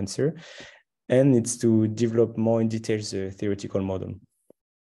time to answer. And it's to develop more in detail the theoretical model.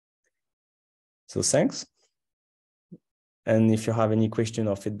 So thanks. And if you have any question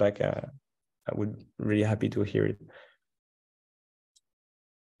or feedback, I would really happy to hear it.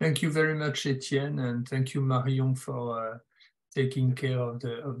 Thank you very much, Etienne, and thank you, Marion, for taking care of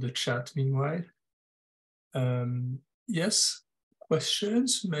the chat meanwhile. Yes,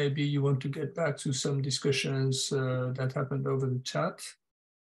 questions? Maybe you want to get back to some discussions that happened over the chat,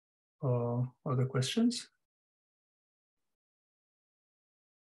 or other questions?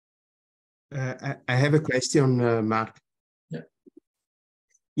 I have a question, Mark. Yeah.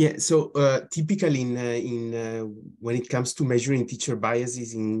 Yeah. So typically, when it comes to measuring teacher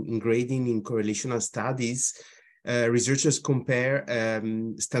biases in grading in correlational studies, researchers compare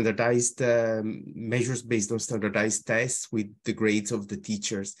standardized measures based on standardized tests with the grades of the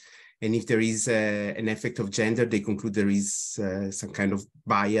teachers. And if there is an effect of gender, they conclude there is some kind of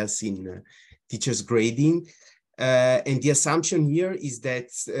bias in teachers' grading. And the assumption here is that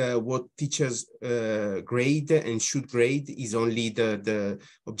what teachers grade and should grade is only the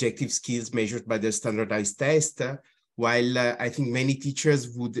objective skills measured by the standardized test, while I think many teachers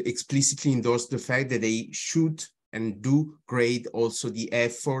would explicitly endorse the fact that they should and do grade also the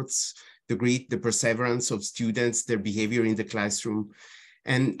efforts, the grit, the perseverance of students, their behavior in the classroom.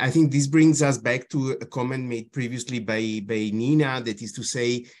 And I think this brings us back to a comment made previously by Nina, that is to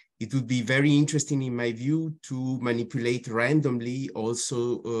say, it would be very interesting, in my view, to manipulate randomly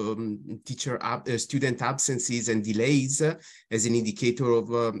also student absences and delays as an indicator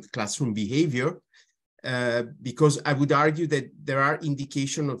of classroom behavior, because I would argue that there are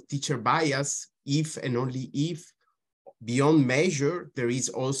indications of teacher bias if and only if beyond measure, there is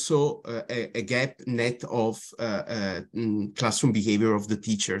also a gap net of classroom behavior of the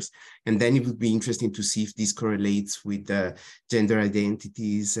teachers. And then it would be interesting to see if this correlates with the gender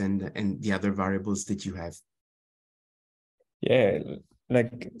identities and the other variables that you have. Yeah,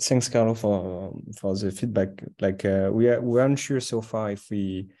 like thanks, Carlo, for the feedback. Like we're unsure so far if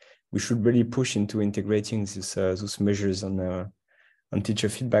we should really push into integrating those measures on teacher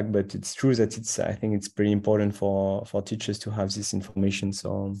feedback, but it's true that I think it's pretty important for teachers to have this information.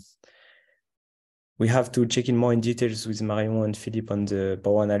 So we have to check in more in details with Marion and Philippe on the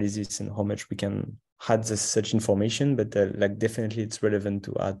power analysis and how much we can add such information, but like definitely it's relevant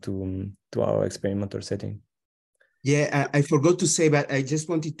to add to our experimental setting. Yeah, I forgot to say, but I just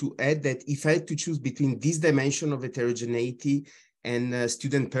wanted to add that if I had to choose between this dimension of heterogeneity and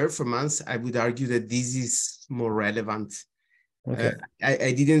student performance, I would argue that this is more relevant. Okay.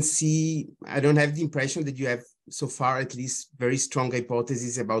 I don't have the impression that you have so far at least very strong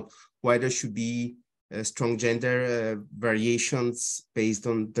hypotheses about why there should be strong gender variations based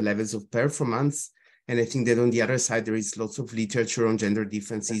on the levels of performance. And I think that on the other side, there is lots of literature on gender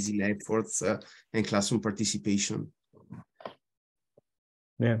differences in efforts and classroom participation.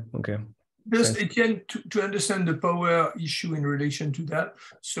 Yeah, okay. Just, Etienne, to understand the power issue in relation to that.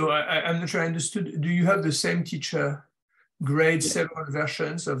 So I'm not sure I understood. Do you have the same teacher grade several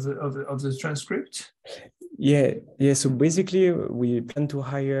versions of the transcript? Yeah. So basically, we plan to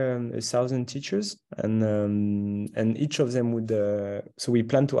hire 1,000 teachers, and each of them would. So we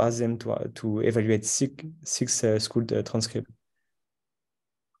plan to ask them to evaluate six school transcripts.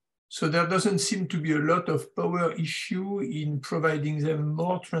 So there doesn't seem to be a lot of power issue in providing them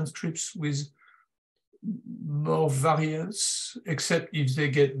more transcripts with more variance, except if they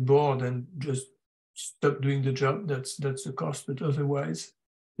get bored and just stop doing the job. That's the cost, but otherwise.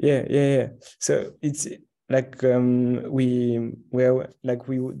 Yeah. So it's like we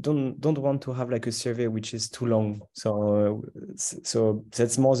don't want to have like a survey which is too long. So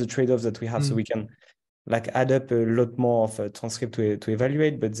that's more the trade-off that we have. So we can like add up a lot more of a transcript to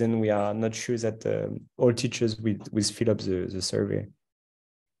evaluate, but then we are not sure that all teachers will fill up the survey.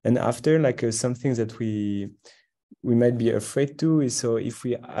 And after, like something that we might be afraid to is, so if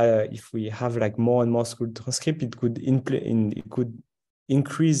we have like more and more school transcript, it could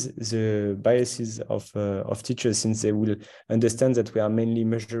increase the biases of teachers, since they will understand that we are mainly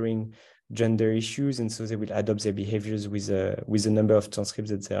measuring gender issues, and so they will adopt their behaviors with the number of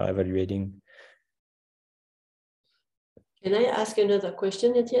transcripts that they are evaluating. Can I ask another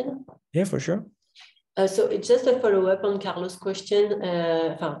question, Etienne? Yeah, for sure. So it's just a follow-up on Carlos' question,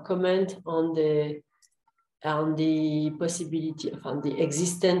 comment on the possibility of the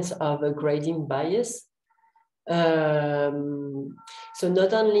existence of a grading bias. So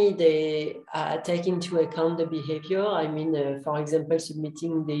not only they take into account the behavior, I mean, for example,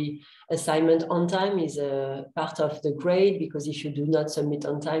 submitting the assignment on time is a part of the grade, because if you do not submit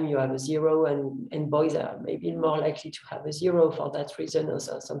on time, you have a 0, and boys are maybe more likely to have a 0 for that reason, or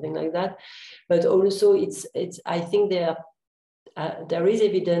something like that. But also I think there is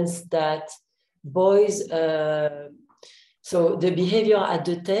evidence that boys, so the behavior at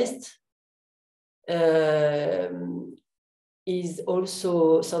the test is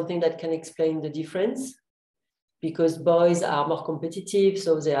also something that can explain the difference, because boys are more competitive,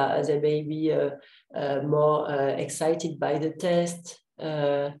 so they may be more excited by the test,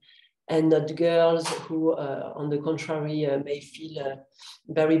 and not girls who, on the contrary, may feel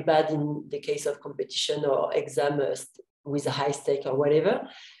very bad in the case of competition or exam with a high stake or whatever.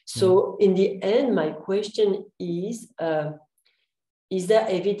 So in the end, my question is there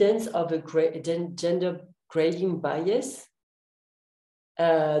evidence of a gender grading bias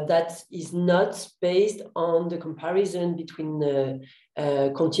that is not based on the comparison between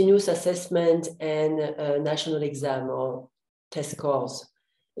continuous assessment and national exam or test scores?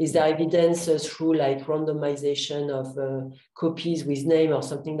 Is there evidence through like randomization of copies with name or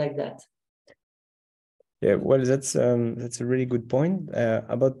something like that? Yeah, well, that's a really good point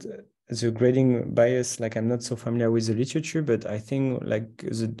about the grading bias. Like, I'm not so familiar with the literature, but I think like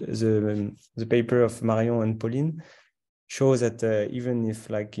the paper of Marion and Pauline shows that even if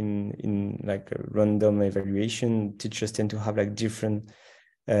like in like a random evaluation, teachers tend to have like different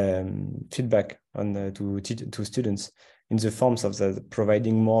feedback on to students in the forms of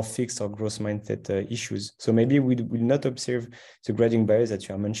providing more fixed or growth mindset issues. So maybe we will not observe the grading bias that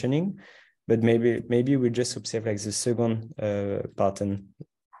you are mentioning, but maybe we'll just observe like the second pattern,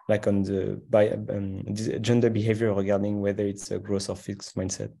 like on the gender behavior regarding whether it's a growth or fixed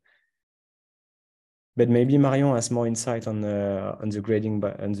mindset. But maybe Marion has more insight on the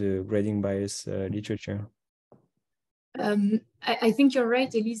grading bias literature. I think you're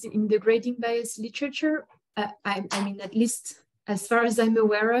right, Elise, in the grading bias literature. I mean, at least as far as I'm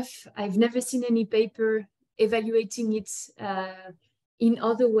aware of, I've never seen any paper evaluating it in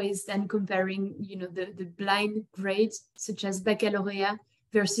other ways than comparing, you know, the blind grade, such as baccalaureate,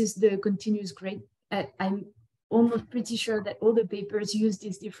 versus the continuous grade. I'm almost pretty sure that all the papers use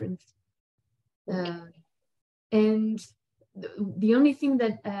this difference. And the only thing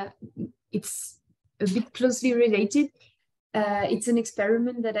that it's a bit closely related, it's an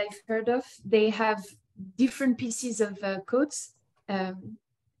experiment that I've heard of. They have different pieces of codes.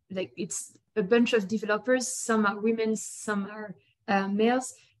 Like it's a bunch of developers, some are women, some are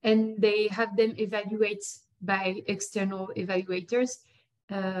males, and they have them evaluate by external evaluators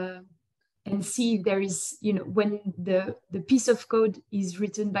and see if there is, you know, when the piece of code is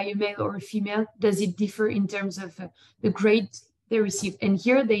written by a male or a female, does it differ in terms of the grade they receive? And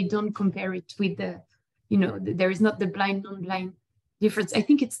here they don't compare it with the, you know, there is not the blind, non-blind difference. I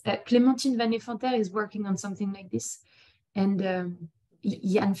think it's Clémentine Van Efanter is working on something like this. And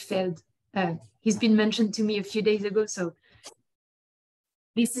Jan Feld, he's been mentioned to me a few days ago. So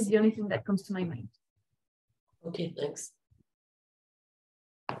this is the only thing that comes to my mind. Okay, thanks.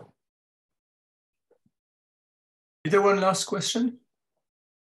 Is there one last question?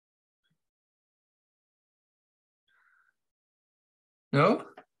 No?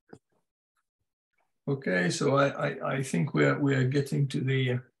 Okay, so I think we are getting to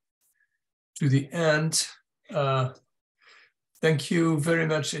the end. Thank you very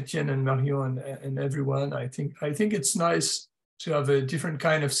much, Etienne and Marion and everyone. I think it's nice to have a different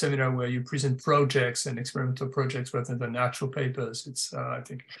kind of seminar where you present projects and experimental projects rather than actual papers. It's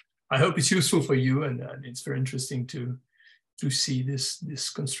I hope it's useful for you, and it's very interesting to see this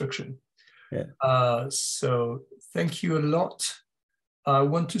construction. Yeah. So thank you a lot. I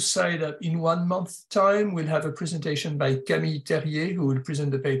want to say that in 1 month's time, we'll have a presentation by Camille Terrier, who will present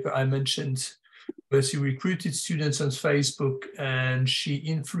the paper I mentioned, where she recruited students on Facebook and she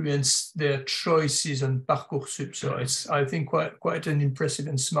influenced their choices on Parcoursup. So it's, I think, quite an impressive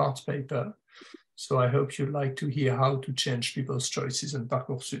and smart paper. So I hope you'd like to hear how to change people's choices on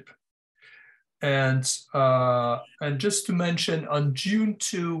Parcoursup. And just to mention, on June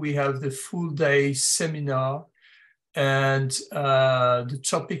 2, we have the full day seminar. And the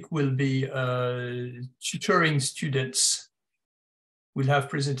topic will be tutoring students. We'll have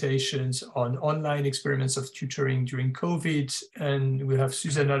presentations on online experiments of tutoring during COVID, and we'll have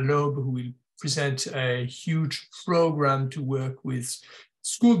Susanna Loeb, who will present a huge program to work with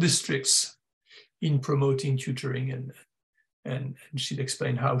school districts in promoting tutoring, and she'll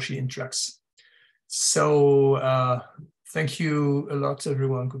explain how she interacts. So thank you a lot,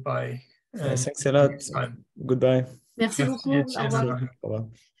 everyone. Goodbye. Thanks a lot. Goodbye. Merci beaucoup. Au revoir.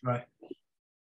 Bye.